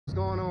What's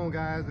going on,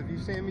 guys? If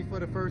you've seen me for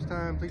the first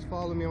time, please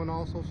follow me on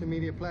all social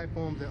media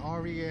platforms at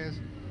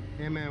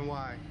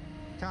resmny.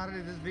 Title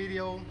of this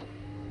video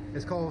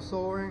is called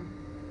Soaring.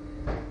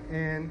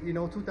 And you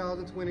know,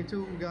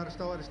 2022, we got to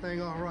start this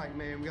thing all right,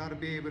 man. We got to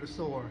be able to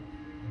soar,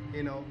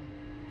 you know.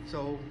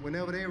 So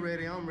whenever they're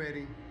ready, I'm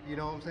ready. You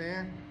know what I'm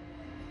saying?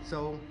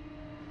 So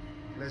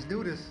let's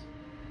do this.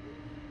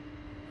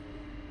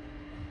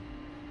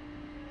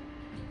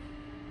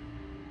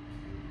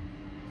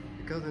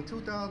 Because in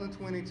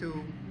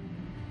 2022,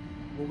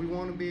 what we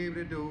want to be able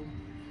to do.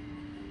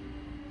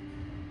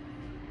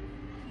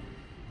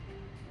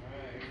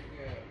 Alright, here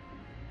we go.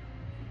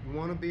 We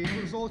want to be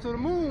able to soar to the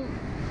moon.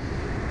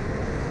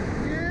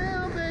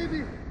 Yeah,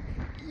 baby.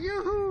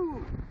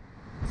 Yoo-hoo.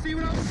 See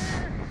what I'm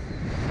saying?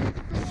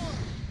 Soar.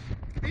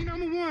 Be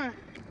number one.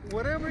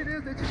 Whatever it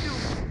is that you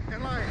do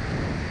in life.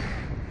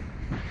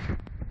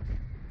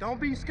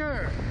 Don't be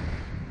scared.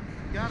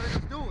 You gotta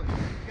just do it.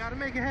 You gotta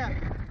make it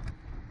happen.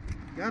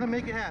 You gotta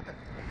make it happen.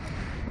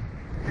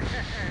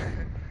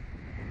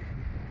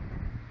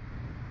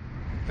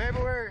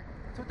 February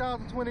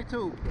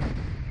 2022,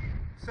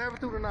 7th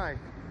through the 9th.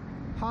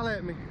 Holla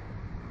at me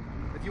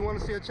if you want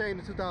to see a change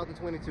in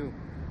 2022.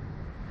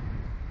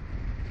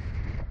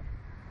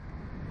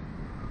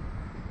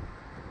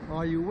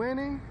 Are you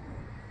winning?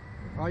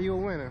 Are you a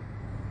winner?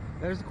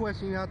 That is the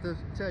question you have to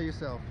tell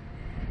yourself.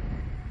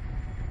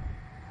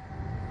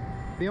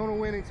 Be on a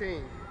winning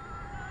team.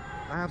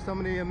 I have some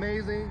of the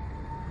amazing,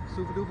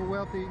 super duper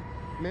wealthy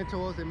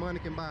mentors that money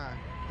can buy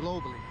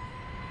globally.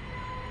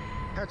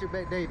 Patrick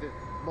Bet David,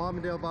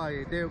 Marvin Del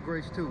Valle, Dale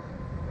Grace too,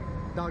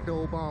 Dr.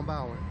 Obama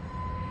Bowen.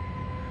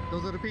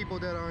 Those are the people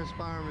that are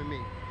inspiring me.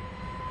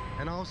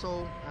 And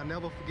also, I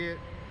never forget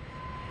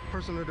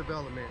personal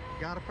development.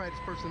 Gotta practice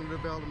personal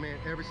development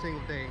every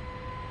single day,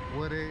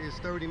 whether it's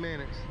 30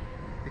 minutes,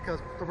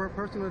 because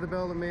personal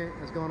development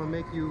is gonna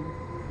make you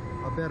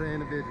a better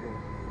individual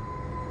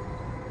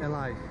in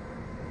life.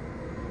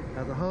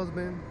 As a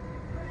husband,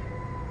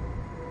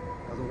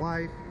 as a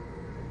wife,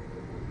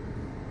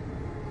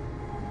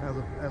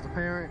 as a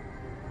parent,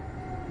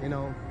 you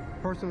know,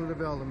 personal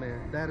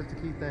development, that is the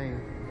key thing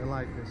in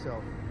life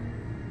itself.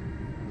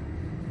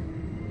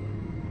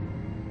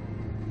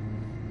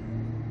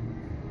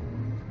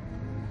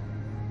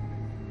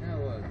 Now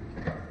what?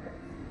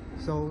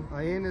 So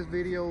I end this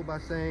video by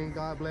saying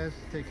God bless,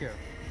 take care.